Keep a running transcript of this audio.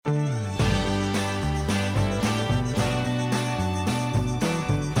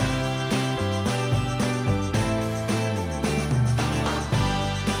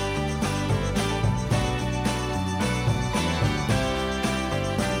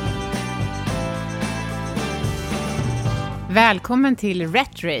Välkommen till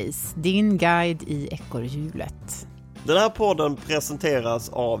Rat Race, din guide i ekorrhjulet. Den här podden presenteras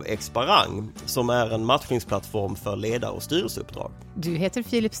av Exparang, som är en matchningsplattform för ledare och styrelseuppdrag. Du heter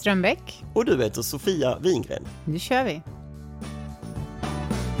Filip Strömbäck. Och du heter Sofia Wingren. Nu kör vi!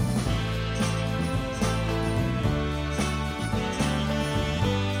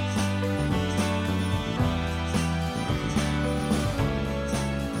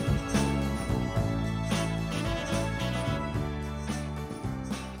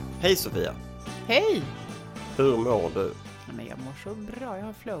 Hej Sofia! Hej! Hur mår du? Men jag mår så bra, jag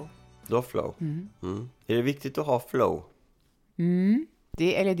har flow. Du har flow? Är det viktigt att ha flow?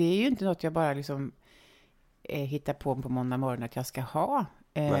 Det är ju inte något jag bara liksom hittar på måndag morgon att jag ska ha.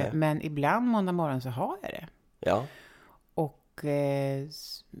 Men ibland måndag morgon så har jag det. Ja. Och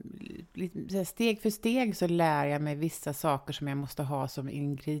steg för steg så lär jag mig vissa saker som jag måste ha som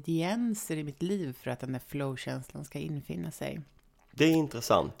ingredienser i mitt liv för att den där flow-känslan ska infinna sig. Det är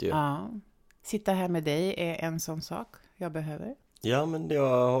intressant ju. Ja. Sitta här med dig är en sån sak jag behöver. Ja, men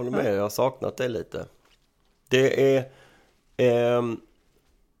jag håller med. Jag har saknat det lite. Det är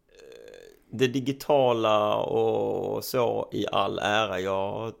det digitala och så i all ära.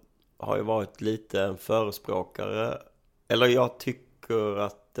 Jag har ju varit lite en förespråkare. Eller jag tycker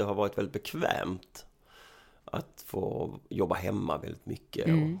att det har varit väldigt bekvämt att få jobba hemma väldigt mycket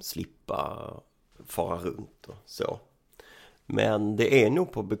och slippa fara runt och så. Men det är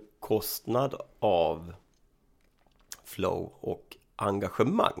nog på bekostnad av flow och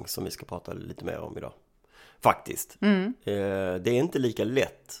engagemang som vi ska prata lite mer om idag. Faktiskt. Det är inte lika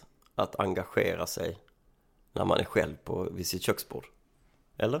lätt att engagera sig när man är själv vid sitt köksbord.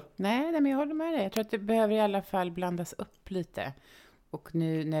 Eller? Nej, men jag håller med dig. Jag tror att det behöver i alla fall blandas upp lite. Och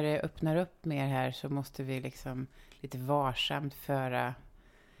nu när det öppnar upp mer här så måste vi liksom lite varsamt föra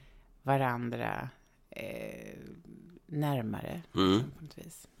varandra närmare. På något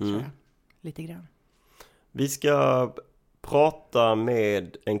vis, tror jag. Lite grann. Vi ska prata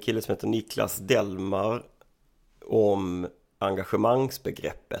med en kille som heter Niklas Delmar om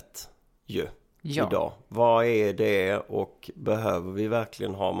engagemangsbegreppet idag. Vad är det och behöver vi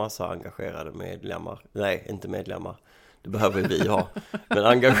verkligen ha massa engagerade medlemmar? Nej, inte medlemmar. Det behöver vi ha.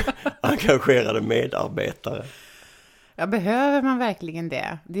 Men engagerade medarbetare. Ja, behöver man verkligen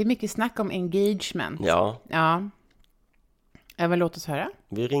det? Det är mycket snack om engagement. Ja. Ja, men låt oss höra.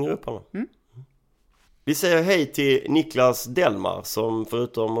 Vi ringer upp honom. Vi säger hej till Niklas Delmar som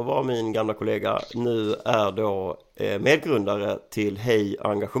förutom att vara min gamla kollega nu är då medgrundare till Hej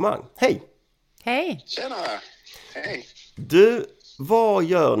Engagemang. Hej! Hej! Tjena! Hej! Du, vad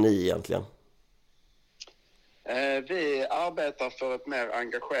gör ni egentligen? Vi arbetar för ett mer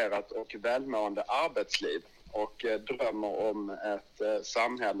engagerat och välmående arbetsliv och drömmer om ett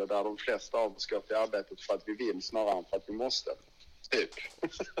samhälle där de flesta av oss går till arbetet för att vi vill snarare än för att vi måste. Typ.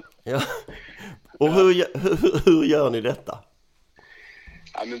 Ja. Och hur gör ni detta?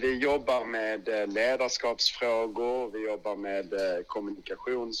 Ja, men vi jobbar med ledarskapsfrågor, vi jobbar med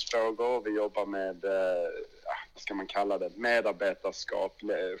kommunikationsfrågor, vi jobbar med, vad ska man kalla det, medarbetarskap,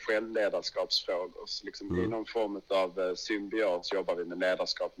 självledarskapsfrågor. Så liksom i någon form av symbios jobbar vi med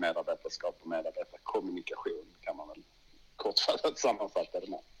ledarskap, medarbetarskap och medarbetarkommunikation kan man väl kortfattat sammanfatta det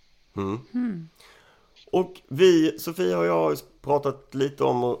med. Och Sofia och jag har pratat lite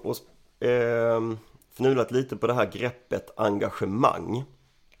om och fnulat lite på det här greppet engagemang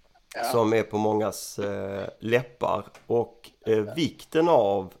som är på mångas läppar och vikten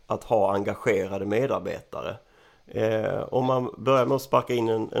av att ha engagerade medarbetare. Om man börjar med att sparka in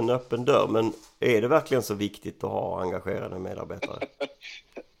en öppen dörr, men är det verkligen så viktigt att ha engagerade medarbetare?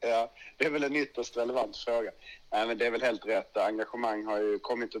 Ja, det är väl en ytterst relevant fråga. Nej, men det är väl helt rätt. Engagemang har ju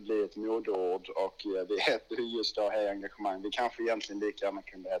kommit att bli ett modeord och vi heter just då Hej Engagemang. Vi kanske egentligen lika gärna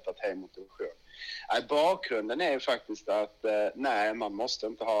kunde heta Hej Motivation. Bakgrunden är ju faktiskt att nej, man måste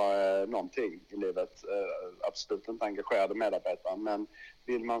inte ha någonting i livet. Absolut inte engagerade medarbetare. Men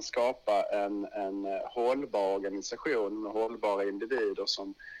vill man skapa en hållbar organisation med hållbara individer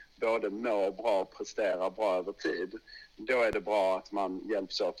som både mår bra och presterar bra över tid, då är det bra att man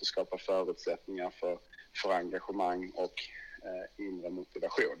hjälps åt att skapa förutsättningar för engagemang och inre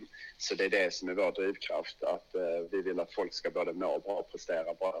motivation. Så det är det som är vår drivkraft, att vi vill att folk ska både må bra och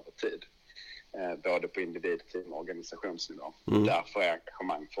prestera bra över tid. Både på individ-, team- och organisationsnivå. Därför är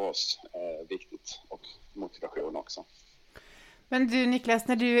engagemang för oss viktigt och motivation också. Men du Niklas,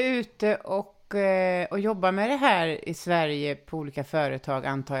 när du är ute och jobbar med det här i Sverige på olika företag,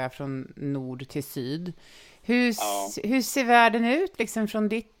 antar jag från nord till syd. Hur ser världen ut liksom från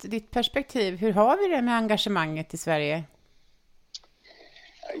ditt perspektiv? Hur har vi det med engagemanget i Sverige?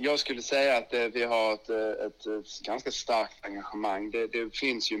 Jag skulle säga att vi har ett ganska starkt engagemang. Det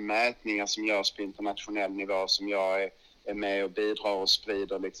finns ju mätningar som görs på internationell nivå som jag är med och bidrar och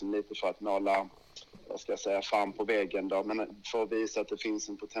sprider liksom lite för att måla, vad ska jag säga, fram på väggen då, men för att visa att det finns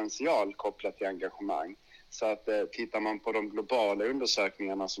en potential kopplat till engagemang. Så att tittar man på de globala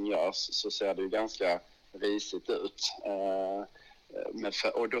undersökningarna som görs så ser det ju ganska risigt ut.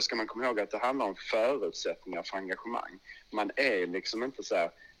 Och då ska man komma ihåg att det handlar om förutsättningar för engagemang. Man är liksom inte så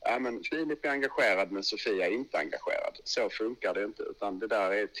här, men Filip är engagerad men Sofia är inte engagerad. Så funkar det inte, utan det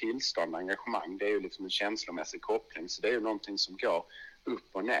där är tillstånd engagemang. Det är ju liksom en känslomässig koppling, så det är ju någonting som går upp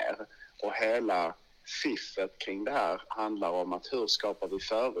och ner. Och hela fiffet kring det här handlar om att hur skapar vi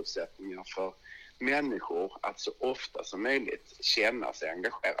förutsättningar för människor att så ofta som möjligt känna sig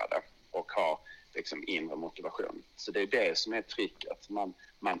engagerade och ha liksom inre motivation. Så det är det som är tricket. Man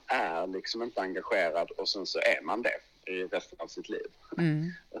är liksom inte engagerad och sen så är man det i resten av sitt liv.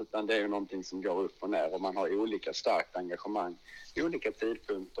 Utan det är ju någonting som går upp och ner och man har olika starkt engagemang i olika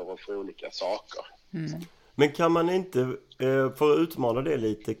tidpunkter och för olika saker. Men kan man inte, för att utmana det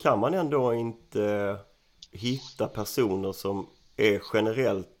lite, kan man ändå inte hitta personer som är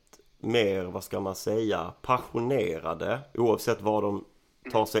generellt mer, vad ska man säga, passionerade, oavsett vad de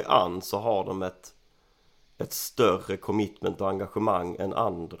tar sig an, så har de ett större commitment och engagemang än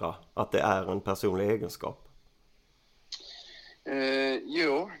andra, att det är en personlig egenskap?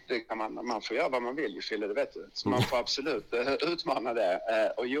 Jo, det kan man får göra vad man vill, Fille, det vet du. Så man får absolut utmana det.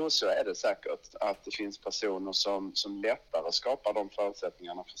 Och jo, så är det säkert att det finns personer som lättare skapar de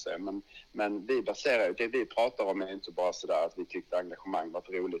förutsättningarna för sig. Men vi baserar, det vi pratar om är inte bara sådär att vi tyckte engagemang var ett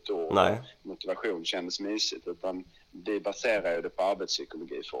roligt ord. Nej. Och motivation kändes mysigt, utan vi baserar ju det på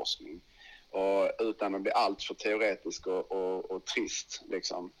arbetspsykologiforskning. Och utan att bli allt för teoretisk och trist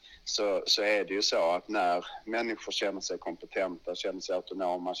liksom, så är det ju så att när människor känner sig kompetenta, känner sig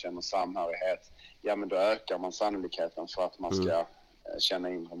autonoma, känner samhörighet, ja men då ökar man sannolikheten för att man ska känna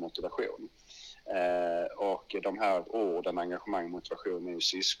inre motivation. Och de här orden, engagemang och motivation, är ju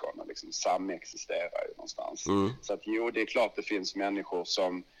syskon och liksom samexisterar ju någonstans. Så att jo, det är klart det finns människor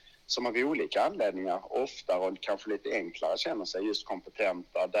som av olika anledningar oftare och kanske lite enklare känner sig just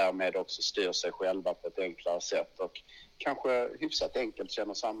kompetenta, därmed också styr sig själva på ett enklare sätt och kanske hyfsat enkelt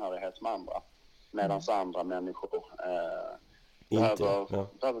känner samhörighet med andra. Medan andra människor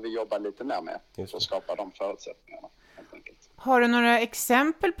behöver vi jobba lite mer med för att skapa de förutsättningarna, helt enkelt. Har du några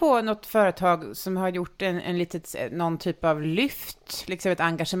exempel på något företag som har gjort någon typ av lyft, liksom ett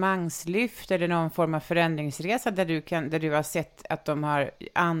engagemangslyft eller någon form av förändringsresa där du har sett att de har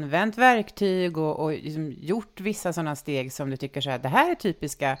använt verktyg och liksom gjort vissa sådana steg som du tycker så här, det här är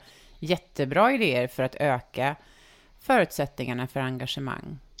typiska jättebra idéer för att öka förutsättningarna för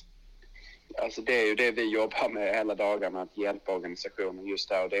engagemang? Alltså det är ju det vi jobbar med hela dagarna, att hjälpa organisationer just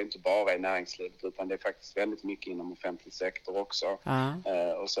där. Och det är inte bara i näringslivet, utan det är faktiskt väldigt mycket inom offentlig sektor också.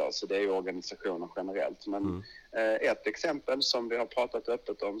 Och så det är ju organisationer generellt. Men ett exempel som vi har pratat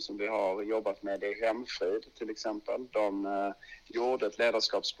öppet om, som vi har jobbat med, det är Hemfrid till exempel. De gjorde ett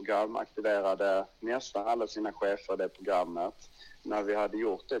ledarskapsprogram, aktiverade nästan alla sina chefer i det programmet. När vi hade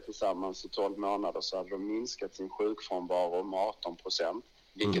gjort det tillsammans i 12 månader så hade de minskat sin sjukfrånvaro med 18%.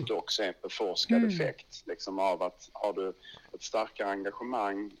 Vilket också är en beforskad effekt liksom, av att har du ett starkare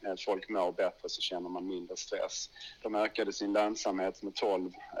engagemang, folk mår bättre, så känner man mindre stress. De ökade sin lönsamhet med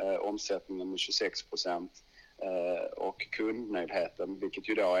 12, omsättningen med 26% och kundnöjdheten, vilket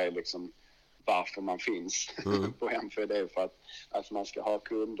ju då är liksom varför man finns på Hemfrid. Det är för att man ska ha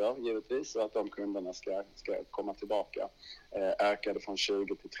kunder givetvis och att de kunderna ska komma tillbaka. Ökade från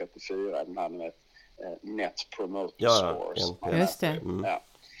 20 till 34 den här Net Promoter Scores. Just det. Ja.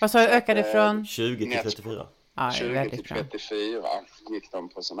 Vad sa ökade från? 20 till 34. 20 till 34 gick de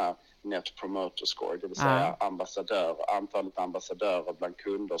på sån här Net Promoter Score, det vill säga antalet ambassadörer bland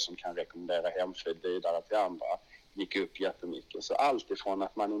kunder som kan rekommendera Hemfrid vidare till andra gick upp jättemycket. Så allt ifrån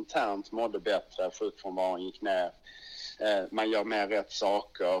att man internt mådde bättre, sjukfrånvaron gick ner, man gör mer rätt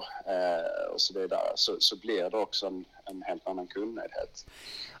saker och så vidare, så blir det också en helt annan kundnöjdhet.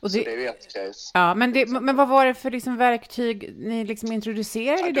 Så det är ju ett case. Ja, men vad var det för liksom verktyg ni liksom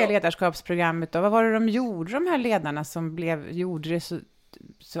introducerade i det ledarskapsprogrammet då? Vad var det de gjorde, de här ledarna, som gjorde det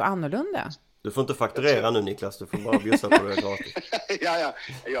så annorlunda? Du får inte fakturera nu, Niklas, du får bara bjussa på det gratis. Ja,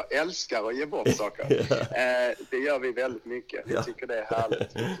 jag älskar att ge bort saker. Det gör vi väldigt mycket. Vi tycker det är härligt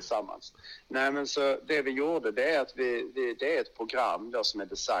tillsammans. Nej, men så det vi gjorde, det är att det är ett program då som är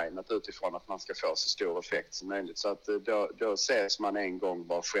designat utifrån att man ska få så stor effekt som möjligt. Så att då ses man en gång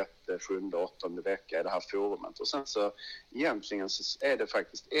var 6:e, 7:e, 8:e vecka i det här forumet. Och sen så egentligen så är det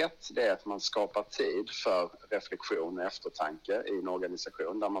faktiskt det är att man skapar tid för reflektion och eftertanke i en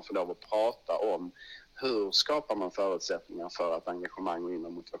organisation där man får lov att prata om hur skapar man förutsättningar för att engagemang och inre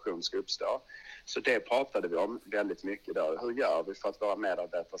motivation ska uppstå. Så det pratade vi om väldigt mycket då. Hur gör vi för att våra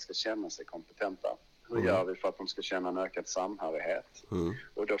medarbetare ska känna sig kompetenta? Hur gör vi för att de ska känna en ökad samhörighet?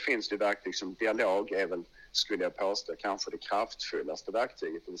 Och då finns det verktyg som dialog är väl, skulle jag påstå, kanske det kraftfullaste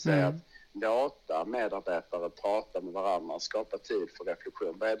verktyget. Det vill säga att låta medarbetare prata med varandra, skapa tid för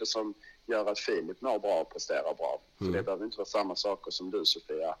reflektion. Vad är det som gör att Filip mår bra och presterar bra? För det behöver inte vara samma saker som du,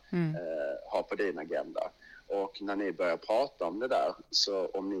 Sofia, har på din agenda. Och när ni börjar prata om det där, så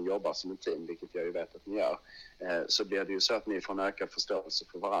om ni jobbar som ett team, vilket jag ju vet att ni gör, så blir det ju så att ni får en ökad förståelse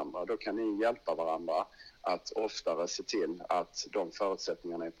för varandra. Då kan ni hjälpa varandra att oftare se till att de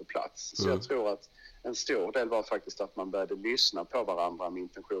förutsättningarna är på plats. Så jag tror att en stor del var faktiskt att man började lyssna på varandra med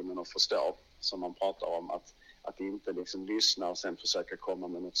intentionen att förstå, som man pratar om, att inte liksom lyssna och sen försöka komma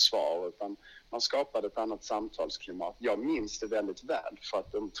med något svar, utan man skapade ett annat samtalsklimat. Jag minns det väldigt väl, för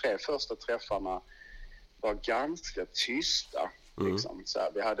att de 3 första träffarna var ganska tysta. Liksom. Så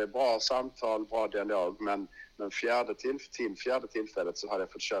här, vi hade bra samtal, bra dialog, men fjärde tillfället så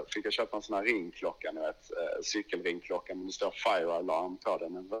fick jag köpa en sån här ringklocka, cykelringklocka, men det står fire alarm på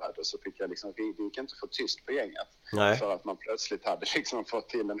den, en värld, och så fick jag liksom, det gick inte få tyst på gänget. Nej. För att man plötsligt hade liksom fått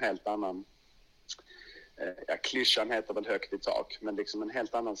till en helt annan, klyschan heter väl högt i tak, men liksom en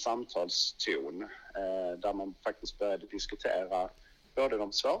helt annan samtalston, där man faktiskt började diskutera både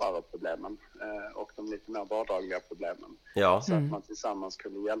de svårare problemen och de lite mer vardagliga problemen. Ja. Så att man tillsammans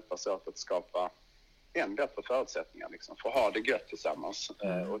kunde hjälpas åt att skapa än bättre förutsättningar liksom, för att ha det gött tillsammans.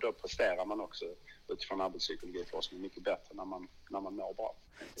 Och då presterar man också utifrån arbetspsykologiforskning mycket bättre när man mår bra.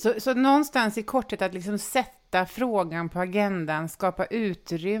 Så någonstans i korthet att liksom sätta frågan på agendan, skapa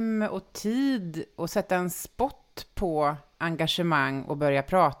utrymme och tid och sätta en spot på engagemang och börja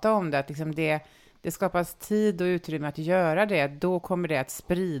prata om det. Att liksom det skapas tid och utrymme att göra det. Då kommer det att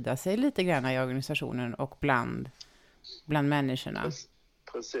sprida sig lite grann i organisationen och bland människorna.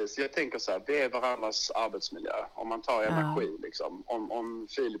 Precis, jag tänker så här, det är varandras arbetsmiljö. Om man tar energi liksom. Om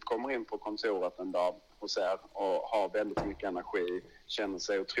Filip kommer in på kontoret en dag hos er och har väldigt mycket energi, känner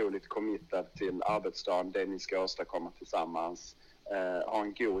sig otroligt committad till arbetsdagen, det ni ska åstadkomma tillsammans, har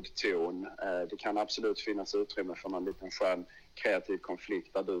en god ton. Det kan absolut finnas utrymme för någon liten skön kreativ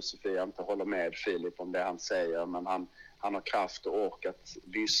konflikt där du, Sofia, inte håller med Filip om det han säger, men han har kraft och ork att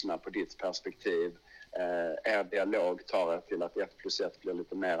lyssna på ditt perspektiv. Er dialog tar er till att 1 + 1 blir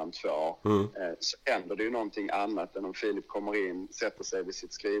lite mer än 2. Så händer det ju någonting annat än om Filip kommer in, sätter sig vid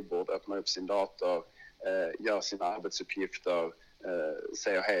sitt skrivbord, öppnar upp sin dator, gör sina arbetsuppgifter,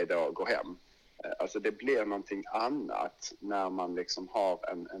 säger hej då och går hem. Alltså det blir någonting annat när man liksom har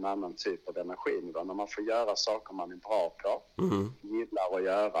en annan typ av energinivå. När man får göra saker man är bra på, gillar att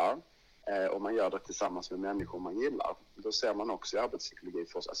göra, och man gör det tillsammans med människor man gillar. Då ser man också i arbetspsykologi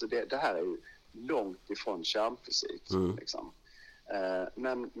för oss. Alltså det här är ju långt ifrån kärnfysik. Liksom.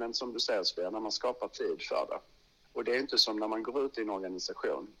 Men som du säger, Sofia, när man skapar tid för det. Och det är inte som när man går ut i en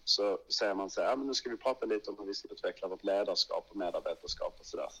organisation, så säger man så här, men nu ska vi prata lite om hur vi ska utveckla vårt ledarskap och medarbetarskap och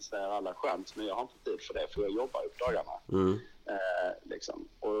sådär. Så säger alla, skönt, men jag har inte tid för det, för jag jobbar upp dagarna. Liksom.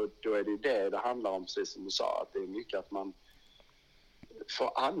 Och då är det ju det handlar om, precis som du sa, att det är mycket att man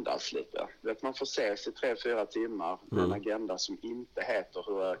får andas lite. Vet, man får ses i 3-4 timmar med en agenda som inte heter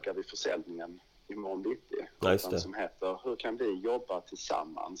hur ökar vi försäljningen imorgon bitti, utan som heter hur kan vi jobba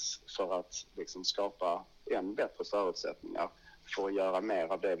tillsammans för att liksom skapa än bättre förutsättningar för att göra mer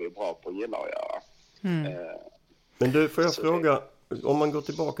av det vi är bra på och gillar att göra. Men du, får jag fråga, om man går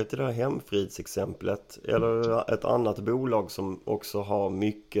tillbaka till det här hemfridsexemplet eller ett annat bolag som också har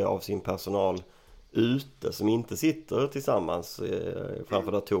mycket av sin personal ute, som inte sitter tillsammans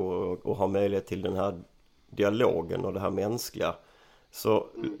framför datorer och har möjlighet till den här dialogen och det här mänskliga, så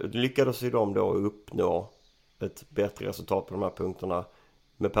lyckades ju de då uppnå ett bättre resultat på de här punkterna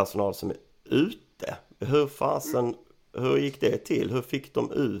med personal som är ute. Hur gick det till? Hur fick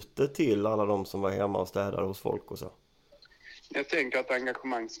de ut det till alla de som var hemma och städade hos folk och så? Jag tänker att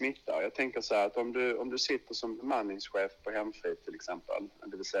engagemang smittar. Jag tänker så här att om du sitter som bemanningschef på Hemfrid till exempel,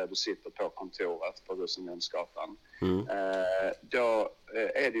 det vill säga du sitter på kontoret på Rosengrensgatan, då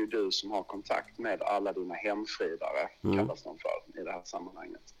är det ju du som har kontakt med alla dina hemfridare, kallas de för i det här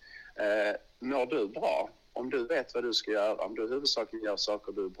sammanhanget. Mår du bra? Om du vet vad du ska göra, om du huvudsakligen gör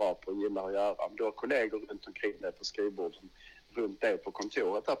saker du är bra på och gillar att göra, om du har kollegor runt omkring dig på skrivborden, runt dig på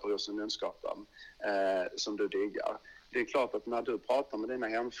kontoret här på Rosenlundsgatan som du diggar. Det är klart att när du pratar med dina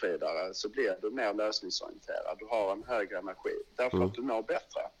hemfridare så blir du mer lösningsorienterad. Du har en högre energi därför att du mår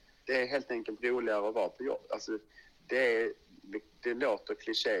bättre. Det är helt enkelt roligare att vara på jobb. Alltså, det låter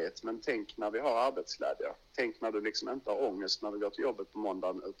klichéigt, men tänk när vi har arbetsglädje. Tänk när du liksom inte har ångest när du går till jobbet på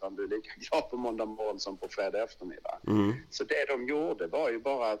måndagen, utan du är lika glad på måndag morgon som på fredag eftermiddag. Så det de gjorde var ju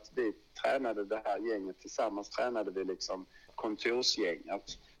bara att vi tränade det här gänget tillsammans, tränade vi liksom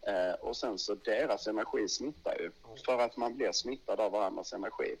kontorsgänget. Och sen så deras energi smittar ju, för att man blir smittad av varandras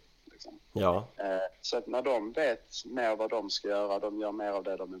energi. Liksom. Ja. Så att när de vet mer vad de ska göra, de gör mer av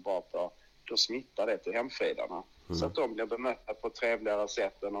det de är bra på, då smittar det till hemfridarna. Så att de blir bemötta på ett trevligare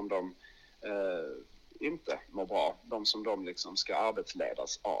sätt än om de inte mår bra. De som de liksom ska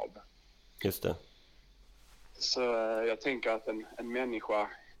arbetsledas av. Just det. Så jag tänker att en människa,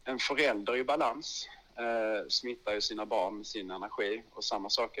 en förälder i balans, smittar ju sina barn med sin energi. Och samma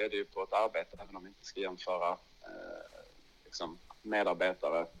sak är det ju på ett arbete, även om vi inte ska jämföra liksom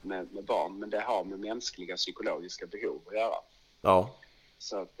medarbetare med barn. Men det har med mänskliga psykologiska behov att göra. Ja.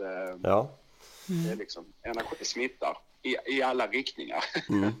 Så att Ja. det är liksom, energi smittar i alla riktningar.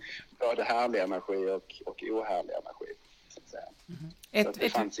 Både härlig energi och ohärlig energi. Så att säga. Så att det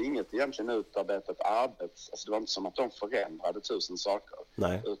fanns inget egentligen utarbetat alltså det var inte som att de förändrade 1000 saker.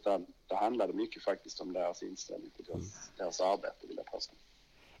 Nej. Utan det handlade mycket faktiskt om deras inställning till deras arbete, vill jag påstå.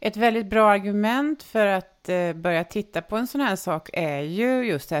 Ett väldigt bra argument för att börja titta på en sån här sak är ju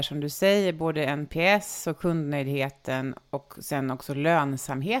just det här som du säger, både NPS och kundnöjdheten och sen också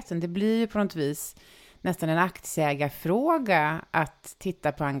lönsamheten. Det blir ju på något vis nästan en aktieägarfråga att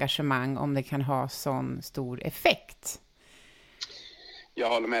titta på engagemang om det kan ha sån stor effekt. Jag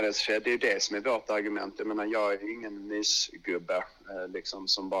håller med dig, Sofia. Det är ju det som är vårt argument. Jag menar, jag är ingen mysgubbe liksom,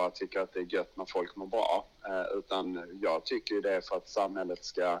 som bara tycker att det är gött när folk mår bra. Utan jag tycker ju det är för att samhället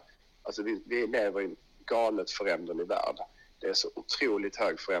ska... Alltså vi lever i en galet föränderlig värld. Det är så otroligt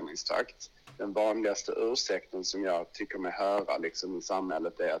hög förändringstakt. Den vanligaste ursäkten som jag tycker mig höra liksom, i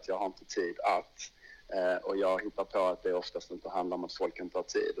samhället är att jag har inte tid att... Och jag hittar på att det oftast inte handlar om att folk inte har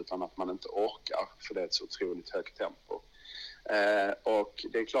tid, utan att man inte orkar, för det är ett så otroligt högt tempo. Och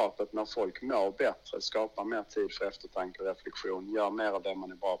det är klart att när folk mår bättre, skapar mer tid för eftertanke och reflektion, gör mer av det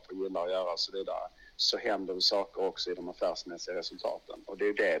man är bra på, gillar att göra och så vidare, så händer det saker också i de affärsmässiga resultaten. Och det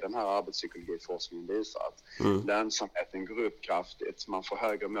är det den här arbetspsykologiforskningen visar, att lönsamheten går upp kraftigt, man får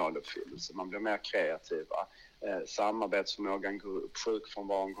högre måluppfyllelse, man blir mer kreativa, samarbetsförmågan går upp,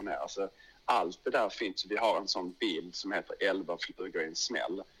 sjukfrånvaron går ner. Alltså, allt det där finns. Vi har en sån bild som heter 11 flugor i en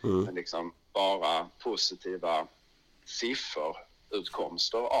smäll. Med liksom bara positiva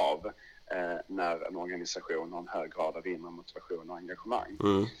sifferutkomster av när en organisation har en hög grad av inre motivation och engagemang.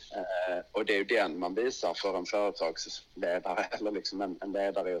 Och det är ju den man visar för en företagsledare eller liksom en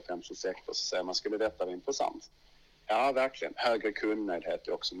ledare i offentlig sektor, så säger man, skulle detta vara intressant? Ja, verkligen. Högre kundnöjdhet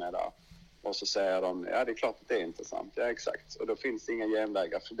är också med där. Och så säger de, ja det är klart att det är intressant. Ja exakt. Och då finns det inga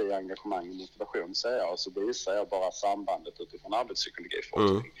genvägar förbi engagemang och motivation, säger jag. Och så visar jag bara sambandet utifrån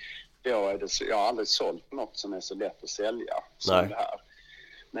arbetspsykologiforskning. Jag har aldrig sålt något som är så lätt att sälja som det här.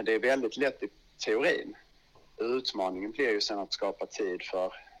 Men det är väldigt lätt i teorin. Utmaningen blir ju sen att skapa tid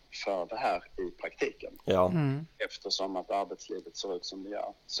för det här i praktiken. Ja. Eftersom att arbetslivet ser ut som det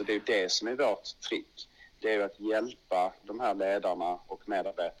gör. Så det är det som är vårt trick. Det är ju att hjälpa de här ledarna och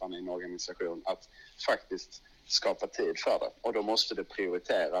medarbetarna i en organisation att faktiskt skapa tid för det. Och då måste det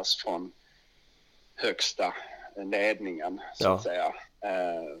prioriteras från högsta ledningen, så att säga,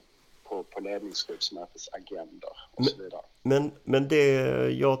 på ledningsgruppsmötesagendor och så vidare. Men det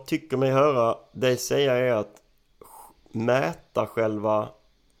jag tycker mig höra dig säga är att mäta själva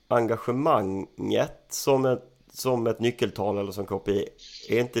engagemanget som ett nyckeltal eller som KPI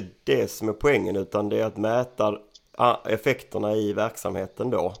är inte det som är poängen, utan det är att mäta effekterna i verksamheten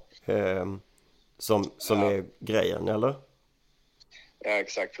då som är grejen, eller? Ja,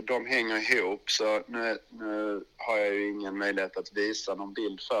 exakt, för de hänger ihop. Så nu har jag ju ingen möjlighet att visa någon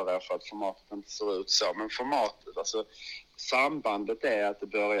bild för er för att formatet inte ser ut så. Men formatet, alltså sambandet är att det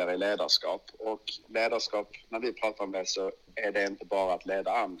börjar i ledarskap. Och ledarskap, när vi pratar om det, så är det inte bara att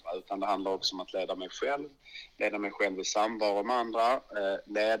leda andra, utan det handlar också om att leda mig själv. Leda mig själv i samvaro med andra,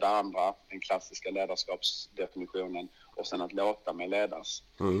 leda andra, den klassiska ledarskapsdefinitionen, och sen att låta mig ledas.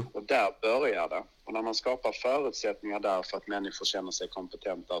 Och där börjar det. Och när man skapar förutsättningar där för att människor känner sig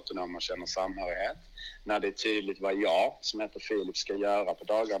kompetenta, autonoma och känner samhörighet, när det är tydligt vad jag, som heter Filip, ska göra på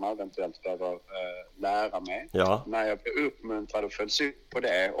dagarna, eventuellt behöver lära mig. Ja. När jag blir uppmuntrad och följs upp på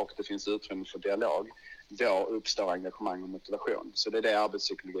det och det finns utrymme för dialog, då uppstår engagemang och motivation. Så det är det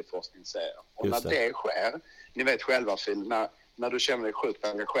arbetspsykologiforskningen säger. Och när det sker, ni vet själva Phil, när du känner dig sjukt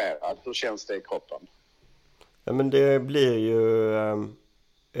engagerad, hur känns det i kroppen? Ja, men det blir ju...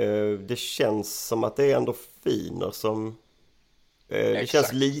 det känns som att det är endorfiner som... det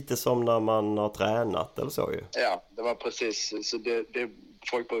känns lite som när man har tränat eller så ju. Ja, det var precis. Så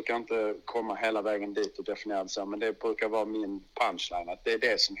folk brukar inte komma hela vägen dit och definiera det så, men det brukar vara min punchline, att det är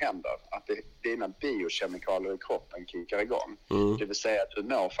det som händer. Att dina biokemikalier i kroppen kickar igång. Det vill säga att du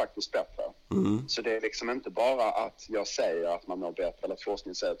mår faktiskt bättre. Så det är liksom inte bara att jag säger att man mår bättre eller att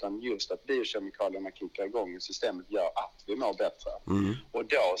forskningen säger, utan just att biokemikalierna kickar igång i systemet gör att vi mår bättre. Och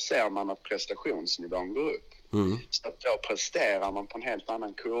då ser man att prestationsnivån går upp. Så att då presterar man på en helt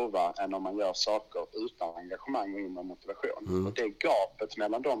annan kurva än om man gör saker utan engagemang och inre motivation. Och det gapet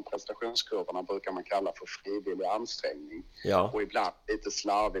mellan de prestationskurvorna brukar man kalla för frivillig ansträngning. Ja. Och ibland lite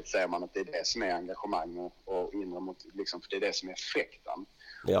slarvigt säger man att det är det som är engagemang och inre motivation, liksom, för det är det som är effekten.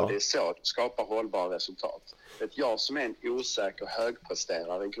 Ja. Och det är så att skapa hållbara resultat. Jag som är en osäker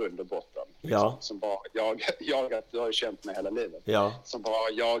högpresterare i grund och botten. Ja. Som bara jagat, du har ju känt mig hela livet. Ja. Som bara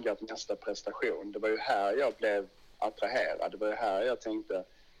jagat nästa prestation. Det var ju här jag blev attraherad. Det var ju här jag tänkte,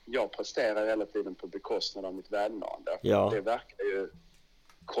 jag presterar hela tiden på bekostnad av mitt välmående. Ja. Det verkar ju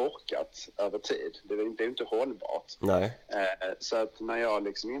korkat över tid. Det är inte hållbart. Nej. Så att när jag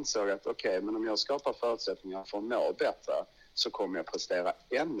liksom insåg att okej, men om jag skapar förutsättningar för att må bättre, så kommer jag prestera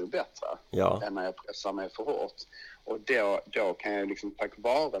ännu bättre än när jag pressar mig för hårt. Och då kan jag liksom tack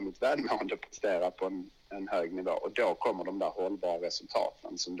vare mitt välmående prestera på en hög nivå. Och då kommer de där hållbara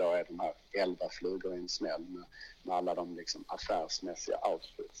resultaten som då är de här 11 flugor i en smäll med alla de liksom affärsmässiga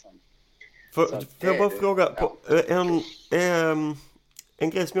outfitsen. Får jag bara fråga, en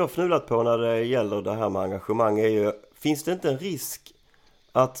grej som jag har fnulat på när det gäller det här med engagemang är ju, finns det inte en risk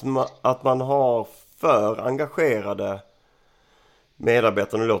att man har för engagerade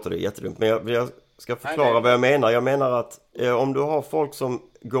medarbetare? Nu låter det jättedumt, men jag ska förklara vad jag menar. Jag menar att om du har folk som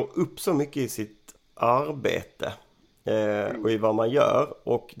går upp så mycket i sitt arbete och i vad man gör,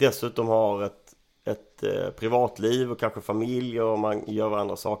 och dessutom har ett privatliv och kanske familj och man gör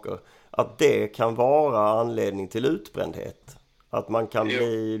andra saker, att det kan vara anledning till utbrändhet. Att man kan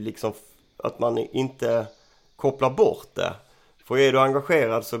bli liksom, att man inte kopplar bort det. För är du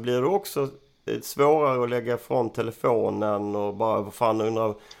engagerad så blir det också svårare att lägga ifrån telefonen och bara, vad fan,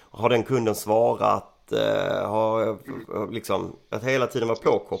 undrar, har den kunden svarat? Liksom, att hela tiden vara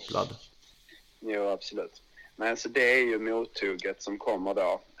påkopplad. Jo, absolut. Men alltså det är ju mottugget som kommer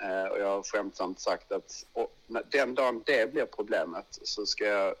då. Och jag har skämtsamt sagt att den dagen det blir problemet så ska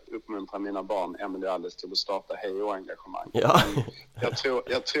jag uppmuntra mina barn, Emily och Alice, till att starta Hej och engagemang. Ja.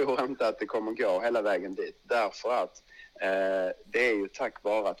 Jag tror inte att det kommer gå hela vägen dit. Därför att det är ju tack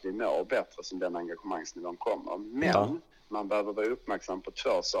vare att vi mår bättre som den engagemangsnivån kommer. Men man behöver vara uppmärksam på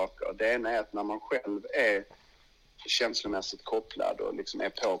två saker. Det ena är att när man själv är känslomässigt kopplad och liksom är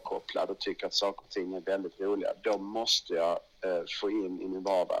påkopplad och tycker att saker och ting är väldigt roliga, då måste jag få in i min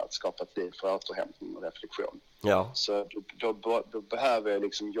vardag att skapa tid för återhämtning och reflektion. Ja. Så då behöver jag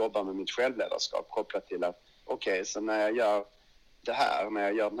liksom jobba med mitt självledarskap kopplat till att okej, så när jag gör det här, när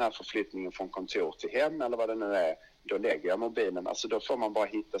jag gör den här förflyttningen från kontor till hem eller vad det nu är, då lägger jag mobilen. Alltså då får man bara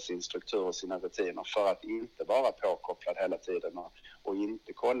hitta sin struktur och sina rutiner för att inte vara påkopplad hela tiden och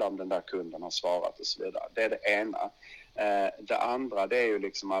inte kolla om den där kunden har svarat och så vidare. Det är det ena. Det andra, det är ju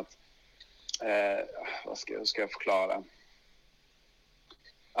liksom att hur ska jag förklara det?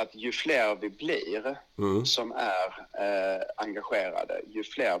 Att ju fler vi blir som är engagerade, ju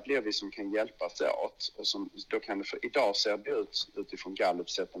fler blir vi som kan hjälpas åt. Och då kan det, för idag ser det ut utifrån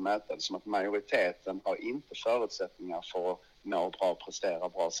Gallups sätt att mäta det som att majoriteten har inte förutsättningar för att må bra och prestera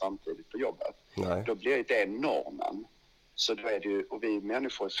bra samtidigt på jobbet. Nej. Då blir det normen. Så då är det ju, och vi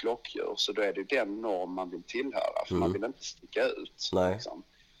människor är flockdjur, så då är det den norm man vill tillhöra, för man vill inte sticka ut. Liksom.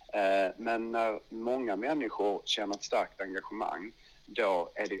 Men när många människor känner ett starkt engagemang,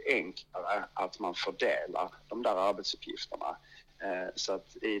 då är det enklare att man fördelar de där arbetsuppgifterna. Så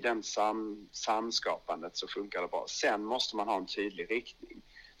att i den samskapandet så funkar det bra. Sen måste man ha en tydlig riktning.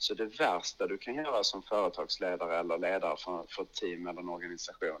 Så det värsta du kan göra som företagsledare eller ledare för ett team eller en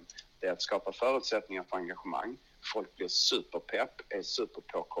organisation, det är att skapa förutsättningar för engagemang. Folk blir superpepp, är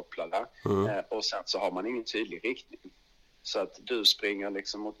superpåkopplade och sen så har man ingen tydlig riktning. Så att du springer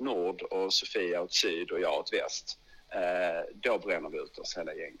liksom mot nord och Sofia åt syd och jag åt väst. då bränner vi ut oss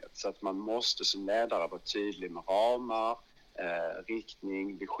hela gänget. Så att man måste som ledare vara tydlig med ramar,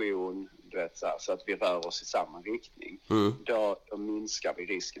 riktning, vision, du vet, så att vi rör oss i samma riktning. Då minskar vi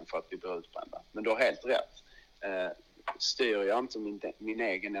risken för att vi blir utbrända. Men du har helt rätt. Styr jag inte min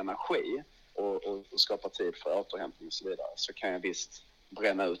egen energi och skapar tid för återhämtning och så vidare, så kan jag visst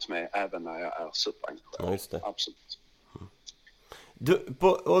bränna ut mig även när jag är superengagerad. Ja, just det. Absolut.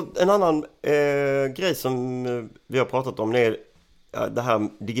 Och en annan grej som vi har pratat om är det här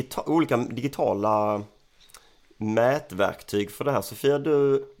olika digitala mätverktyg för det här. Sofia,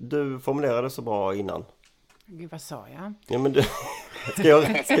 du formulerade så bra innan. Gud, vad sa jag? Ja, men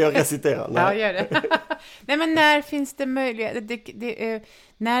ska jag recitera? Nej. Ja, gör det. Nej, men när finns det möjlighet?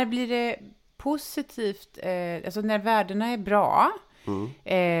 När blir det positivt? Alltså när värdena är bra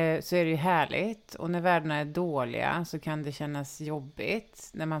så är det ju härligt. Och när värdena är dåliga så kan det kännas jobbigt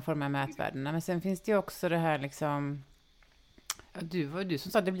när man får de här mätvärdena. Men sen finns det ju också det här liksom... Du var du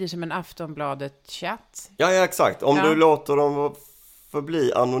som sa att det blir som en Aftonbladet-chatt. Ja, exakt. Om du låter dem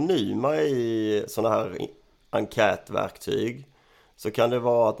förbli anonyma i sådana här enkätverktyg, så kan det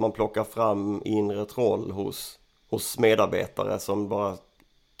vara att man plockar fram inre troll hos medarbetare som bara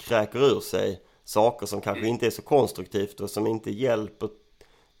kräker ur sig saker som kanske inte är så konstruktivt och som inte hjälper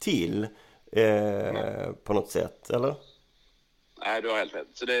till på något sätt, eller? Nej, du har helt rätt.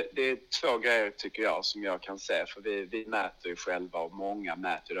 Så det är två grejer tycker jag som jag kan se. För vi mäter ju själva, och många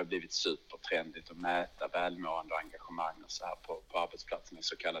mäter. Det har blivit supertrendigt att mäta välmående och engagemang och så här på arbetsplatsen i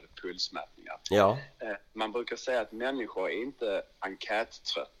så kallade pulsmätningar. Ja. Man brukar säga att människor är inte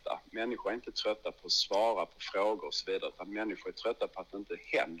enkättrötta. Människor är inte trötta på att svara på frågor och så vidare. Utan människor är trötta på att det inte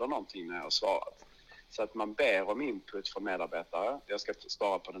händer någonting när jag har svarat. Så att man ber om input från medarbetare. Jag ska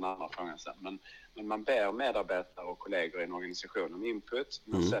svara på den andra frågan sen. Men man ber medarbetare och kollegor i en organisation om input.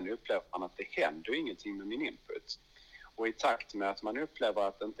 Men sen upplever man att det händer ingenting med min input. Och i takt med att man upplever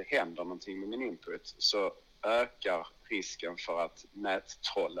att det inte händer någonting med min input, så ökar risken för att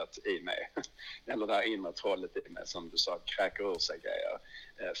mättrollet i mig, eller det här inre trollet i mig som du sa, kräker ur sig grejer.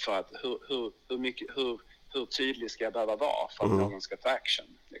 För att hur tydlig ska jag behöva vara för att någon ska ta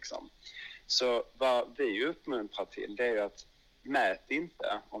action liksom. Så vad vi uppmuntrar till, det är att mät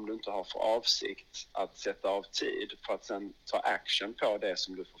inte om du inte har för avsikt att sätta av tid för att sen ta action på det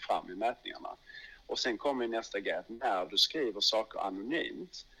som du får fram i mätningarna. Och sen kommer nästa grej, att när du skriver saker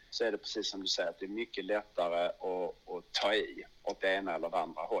anonymt så är det precis som du säger, att det är mycket lättare att ta i åt det ena eller det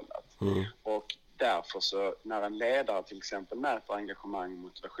andra hållet. Och därför så när en ledare till exempel mäter engagemang,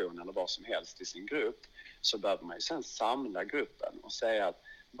 motivation eller vad som helst i sin grupp, så behöver man ju sen samla gruppen och säga att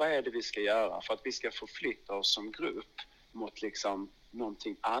vad är det vi ska göra för att vi ska förflytta oss som grupp mot liksom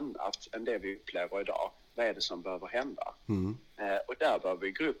någonting annat än det vi upplever idag. Vad är det som behöver hända? Och där behöver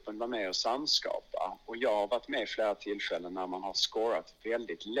gruppen vara med och samskapa. Och jag har varit med i flera tillfällen när man har scorat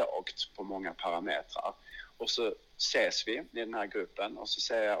väldigt lågt på många parametrar. Och så ses vi i den här gruppen och så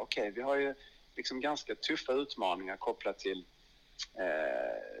säger jag, okej, vi har ju liksom ganska tuffa utmaningar kopplat till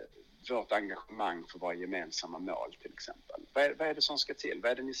vårt engagemang för våra gemensamma mål till exempel. Vad är det som ska till?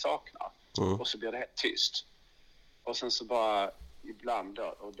 Vad är det ni saknar? Och så blir det helt tyst. Och sen så bara ibland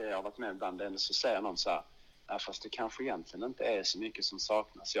då, och det jag har varit med ibland, är så säger någon så här, fast det kanske egentligen inte är så mycket som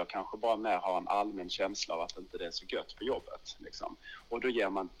saknas. Jag kanske bara mer har en allmän känsla av att inte det är så gött på jobbet. Liksom. Och då ger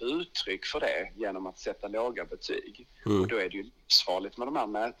man uttryck för det genom att sätta låga betyg. Och då är det ju livsfarligt med de här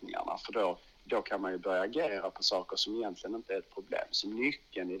mätningarna, för då kan man ju börja agera på saker som egentligen inte är ett problem. Så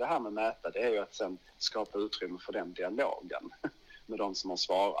nyckeln i det här med mäta, det är ju att sen skapa utrymme för den dialogen med de som har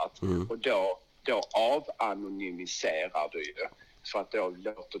svarat. Och då avanonymiserar du ju. För att då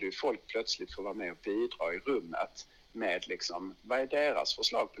låter du folk plötsligt få vara med och bidra i rummet med liksom, vad är deras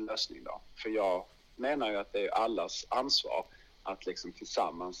förslag på lösning då? För jag menar ju att det är allas ansvar att liksom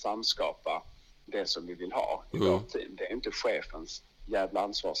tillsammans samskapa det som vi vill ha i vårt team. Det är inte chefens jävla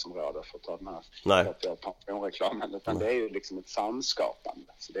ansvarsområde för att ta den här pensionreklamen, utan det är ju liksom ett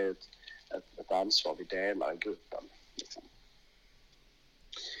samskapande. Så det är ett ansvar vi delar i gruppen. Liksom.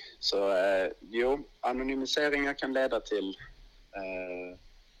 Så anonymiseringar kan leda till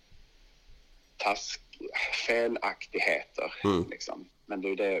felaktigheter. Liksom. Men det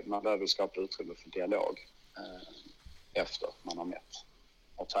är det, man behöver skapa utrymme för dialog efter man har mätt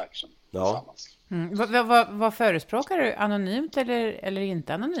och ta action tillsammans. Vad förespråkar du? Anonymt eller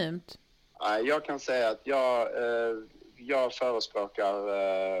inte anonymt? Jag kan säga att jag förespråkar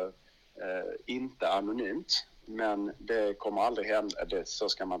inte anonymt, men det kommer aldrig hända, så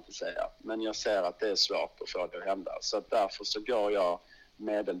ska man inte säga. Men jag ser att det är svårt att få det att hända. Så att därför så går jag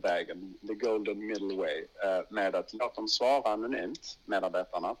medelvägen, the golden middle way, med att låta dem svara anonymt,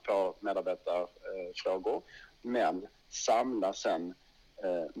 medarbetarna, på medarbetarfrågor. men samla sen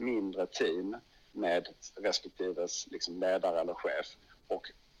mindre team med respektives liksom ledare eller chef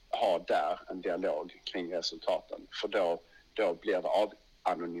och ha där en dialog kring resultaten. För då blir det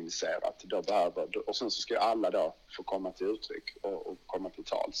anonymiserat. Och sen så ska alla då få komma till uttryck och komma till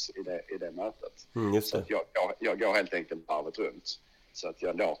tals i det mötet. Just det. Så att jag går helt enkelt varvet runt. Så att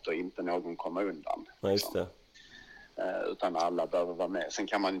jag låter inte någon komma undan. Ja, just det. Utan alla behöver vara med. Sen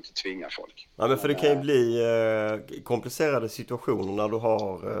kan man inte tvinga folk. Ja, men för det kan ju bli komplicerade situationer när du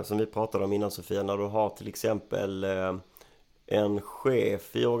har, som vi pratade om innan Sofia, när du har till exempel en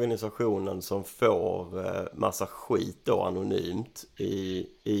chef i organisationen som får massa skit då anonymt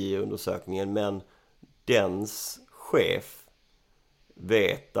i undersökningen, men dens chef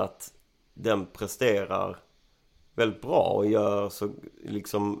vet att den presterar väldigt bra och gör så,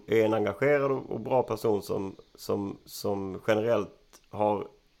 liksom är en engagerad och bra person som generellt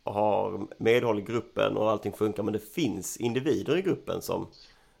har medhåll i gruppen och allting funkar, men det finns individer i gruppen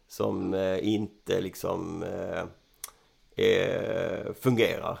som inte liksom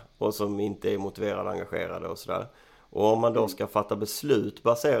fungerar och som inte är motiverade och engagerade och sådär. Och om man då ska fatta beslut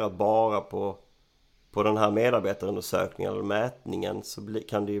baserat bara på den här medarbetarundersökningen eller mätningen, så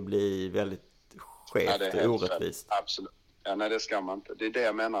kan det ju bli väldigt skevt och orättvist. Absolut. Ja, nej, det ska man inte. Det är det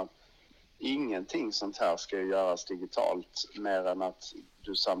jag menar. Ingenting sånt här ska ju göras digitalt mer än att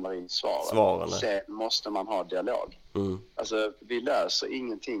du samlar in svaren. Sen måste man ha dialog. Alltså, vi löser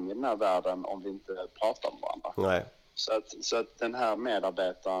ingenting i den här världen om vi inte pratar med varandra. Nej. Så att den här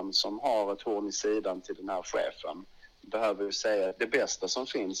medarbetaren som har ett horn i sidan till den här chefen behöver ju säga, det bästa som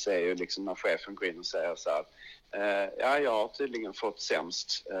finns är ju liksom när chefen går in och säger så här: jag har tydligen fått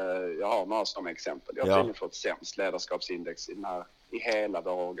sämst, jag har några sådana exempel, jag har tydligen fått sämst ledarskapsindex i hela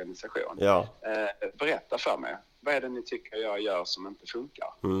vår organisation. Berätta för mig, vad är det ni tycker jag gör som inte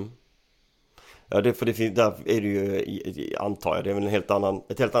funkar? Ja, där är det ju, antar jag, det är väl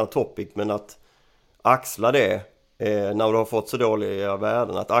ett helt annat topic, men att axla det när du har fått så dåliga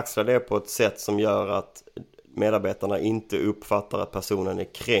värden, att axla det på ett sätt som gör att medarbetarna inte uppfattar att personen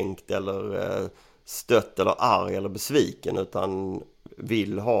är kränkt eller stött eller arg eller besviken, utan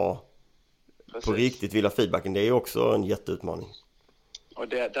vill ha på riktigt vill ha feedbacken. Det är ju också en jätteutmaning. Och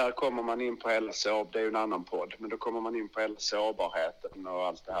där kommer man in på hela det är ju en annan podd, men då kommer man in på hela sårbarheten och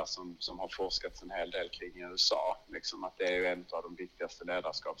allt det här som har forskats en hel del kring i USA. Liksom att det är ju en av de viktigaste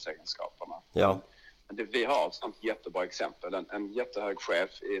ledarskapsegenskaperna. Ja. Vi har ett sånt jättebra exempel. En jättehög chef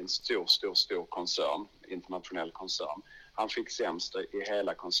i en stor koncern, internationell koncern. Han fick sämst i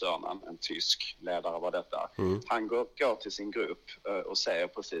hela koncernen, en tysk ledare var detta. Han går till sin grupp och säger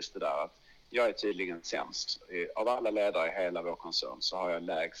precis det där, att jag är tydligen sämst. Av alla ledare i hela vår koncern så har jag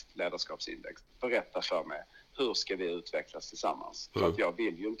lägst ledarskapsindex. Berätta för mig, hur ska vi utvecklas tillsammans? För att jag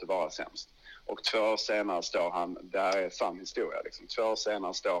vill ju inte vara sämst. Och 2 år senare står han, det här är sann historia liksom, 2 år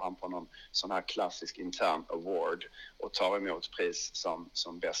senare står han på någon sån här klassisk intern award och tar emot pris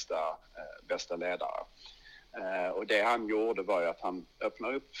som bästa ledare. Och det han gjorde var ju att han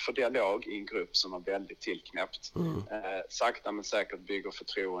öppnar upp för dialog i en grupp som var väldigt tillknäppt. Sakta men säkert bygger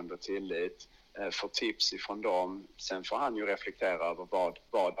förtroende och tillit, får tips ifrån dem. Sen får han ju reflektera över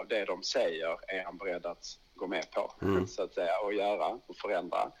vad av det de säger är han beredd att gå med på så att säga, och göra och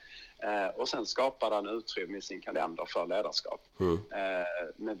förändra. Och sen skapar han utrymme i sin kalender för ledarskap.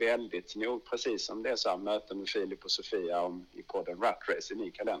 Men väldigt nog, precis som det är så här möten med Filip och Sofia i podden Rat Race i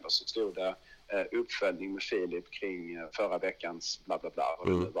min kalender, så stod det uppföljning med Filip kring förra veckans bla bla bla, vad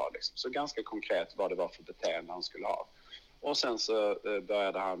det nu var liksom. Så ganska konkret vad det var för beteende han skulle ha. Och sen så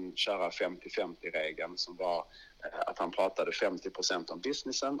började han köra 50-50-regeln, som var att han pratade 50% om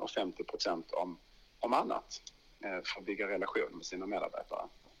businessen och 50% om annat för att bygga relation med sina medarbetare.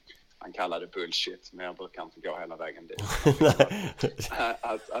 Han kallade det bullshit, men jag brukar inte gå hela vägen dit.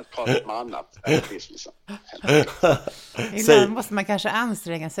 att prata med annat än businessen. Ibland måste man kanske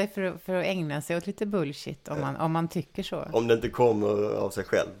anstränga sig för att ägna sig åt lite bullshit om man tycker så. Om det inte kommer av sig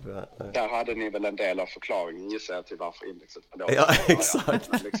själv. Där hade ni väl en del av förklaringen, gissar jag, till varför indexet var dåligt. Ja,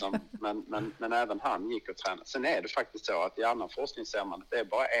 exakt. Liksom, men även han gick och tränade. Sen är det faktiskt så att i annan forskning ser man att det är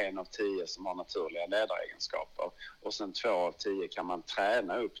bara 1 av 10 som har naturliga ledaregenskaper. Och sen 2 av 10 kan man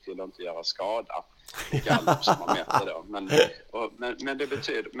träna upp till att inte göra skada. Gallup som har mätt det då. Men det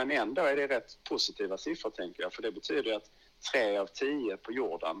betyder, men ändå är det rätt positiva siffror, tänker jag. För det betyder att 3 av 10 på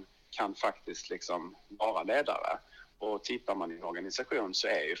jorden kan faktiskt liksom vara ledare. Och tittar man i en organisation så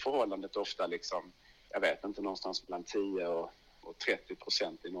är ju förhållandet ofta liksom, jag vet inte, någonstans mellan 10 och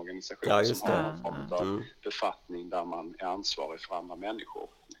 30% i en organisation som har en form av befattning där man är ansvarig för andra människor.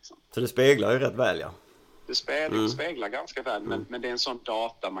 Liksom. Så det speglar ju rätt väl, ja. Det speglar ganska väl, men det är en sån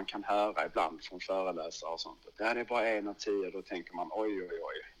data man kan höra ibland från föreläsare och sånt. Det är bara 1 av 10, då tänker man oj.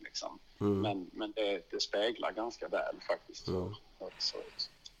 Liksom. Men det speglar ganska väl faktiskt. Så.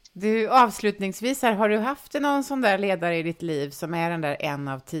 Du, avslutningsvis här, har du haft någon sån där ledare i ditt liv som är den där 1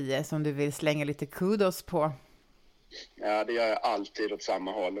 av 10 som du vill slänga lite kudos på? Ja, det gör jag alltid åt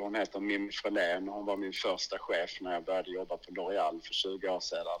samma håll. Hon heter Mimmi Frölén och hon var min första chef när jag började jobba på L'Oreal för 20 år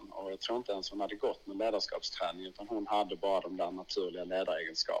sedan. Och jag tror inte ens hon hade gått med ledarskapsträning, utan hon hade bara de där naturliga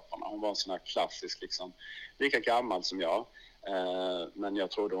ledaregenskaperna. Hon var en sån här klassisk, liksom, lika gammal som jag. Men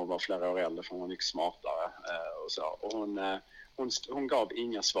jag trodde hon var flera år äldre, för hon var mycket smartare. Och så. Och hon gav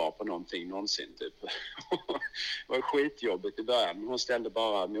inga svar på någonting någonsin. Typ. Det var skitjobbigt i början. Hon ställde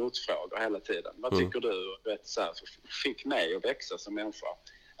bara motfrågor hela tiden. Vad tycker du? Så fick mig att växa som människa.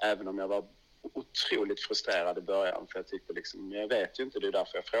 Även om jag var otroligt frustrerad i början. För jag tyckte liksom, jag vet ju inte, det är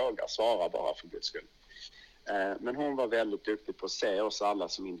därför jag frågar. Svara bara för Guds skull. Men hon var väldigt duktig på att se oss alla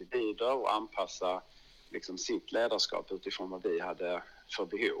som individer och anpassa liksom sitt ledarskap utifrån vad vi hade för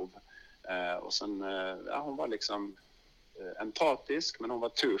behov. Och sen, hon var liksom empatisk, men hon var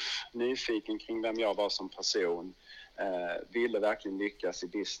tuff, nyfiken kring vem jag var som person, ville verkligen lyckas i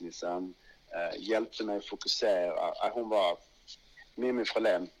businessen, hjälpte mig att fokusera. Hon var Mimmi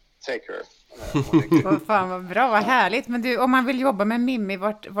Frölén, take her. Vad fan, vad bra, vad härligt. Men du, om man vill jobba med Mimmi,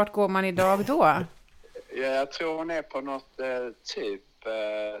 vart går man idag då? Jag tror hon är på något typ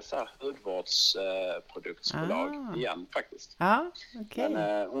så här hudvårdsproduktsbolag igen faktiskt. Ja, okej.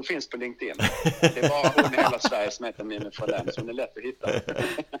 Men hon finns på LinkedIn. Det är bara hon i hela Sverige som heter Mimmi Frölén, så hon är lätt att hitta.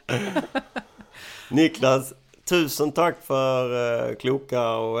 Niklas, tusen tack för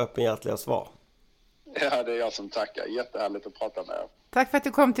kloka och öppenhjärtliga svar. Ja, det är jag som tackar. Jättehärligt att prata med er. Tack för att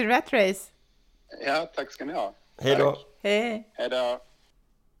du kom till Rat Race. Ja, tack ska ni ha. Hej då. Hej. Hej då.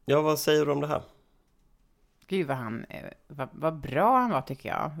 Ja, vad säger du om det här? Gud vad bra han var, tycker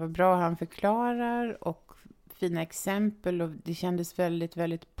jag. Vad bra han förklarar och fina exempel, och det kändes väldigt,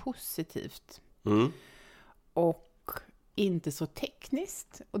 väldigt positivt. Och inte så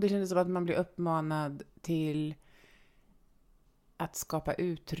tekniskt. Och det kändes som att man blev uppmanad till att skapa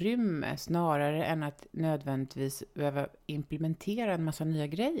utrymme snarare än att nödvändigtvis behöva implementera en massa nya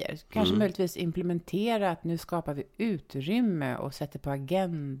grejer. Kanske möjligtvis implementera att nu skapar vi utrymme och sätter på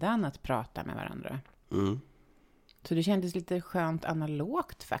agendan att prata med varandra. Så det kändes lite skönt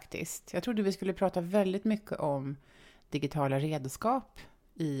analogt faktiskt. Jag trodde vi skulle prata väldigt mycket om digitala redskap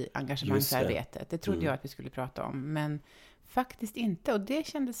i engagemangsarbetet. Det trodde jag att vi skulle prata om, men faktiskt inte. Och det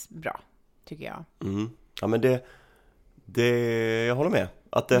kändes bra, tycker jag. Ja, men jag håller med.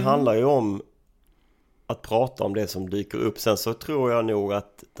 Att det handlar ju om att prata om det som dyker upp. Sen så tror jag nog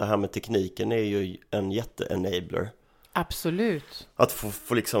att det här med tekniken är ju en jätte-enabler. Absolut. Att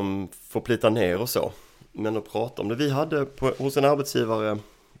få plita ner och så. Men att prata om det. Vi hade hos en arbetsgivare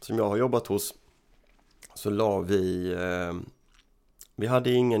som jag har jobbat hos, så vi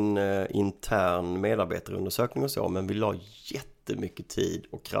hade ingen intern medarbetarundersökning och så, men vi la jättemycket tid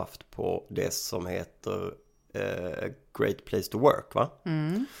och kraft på det som heter Great Place to Work, va?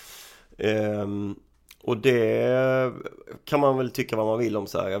 Och det kan man väl tycka vad man vill om,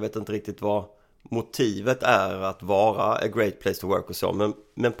 så här. Jag vet inte riktigt vad motivet är att vara a great place to work och så,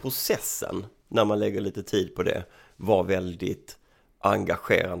 men processen när man lägger lite tid på det var väldigt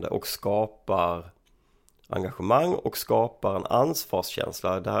engagerande och skapar engagemang och skapar en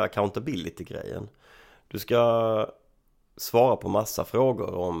ansvarskänsla, det här accountability-grejen. Du ska svara på massa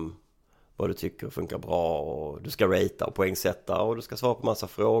frågor om vad du tycker funkar bra, och du ska ratea och poängsätta, och du ska svara på massa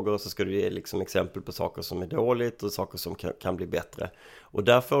frågor, och så ska du ge liksom exempel på saker som är dåligt och saker som kan bli bättre. Och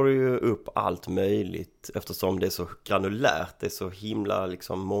där får du ju upp allt möjligt, eftersom det är så granulärt, det är så himla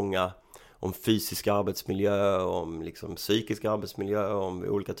liksom många om fysisk arbetsmiljö, om liksom psykisk arbetsmiljö, om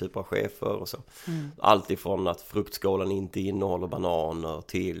olika typer av chefer och så. Allt ifrån att fruktskålen inte innehåller bananer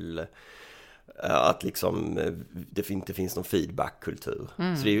till att liksom det inte finns någon feedbackkultur.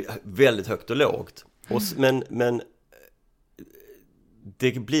 Så det är väldigt högt och lågt. Men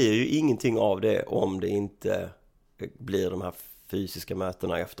det blir ju ingenting av det om det inte blir de här fysiska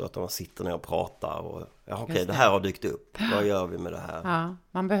mötena efter att man sitter ner och pratar och det här har dykt upp. Vad gör vi med det här? Ja,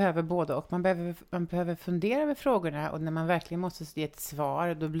 man behöver både och. Man behöver fundera över frågorna, och när man verkligen måste ge ett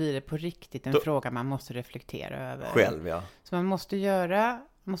svar, då blir det på riktigt en fråga man måste reflektera över. Själv, ja. Så man måste göra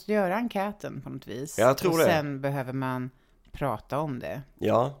enkäten på något vis. Jag tror det. Och sen behöver man prata om det.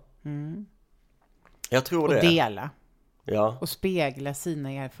 Ja. Jag tror det. Och dela. Ja. Och spegla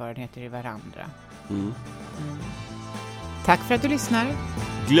sina erfarenheter i varandra. Tack för att du lyssnar.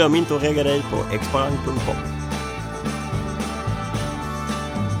 Glöm inte att regga dig på exparang.com.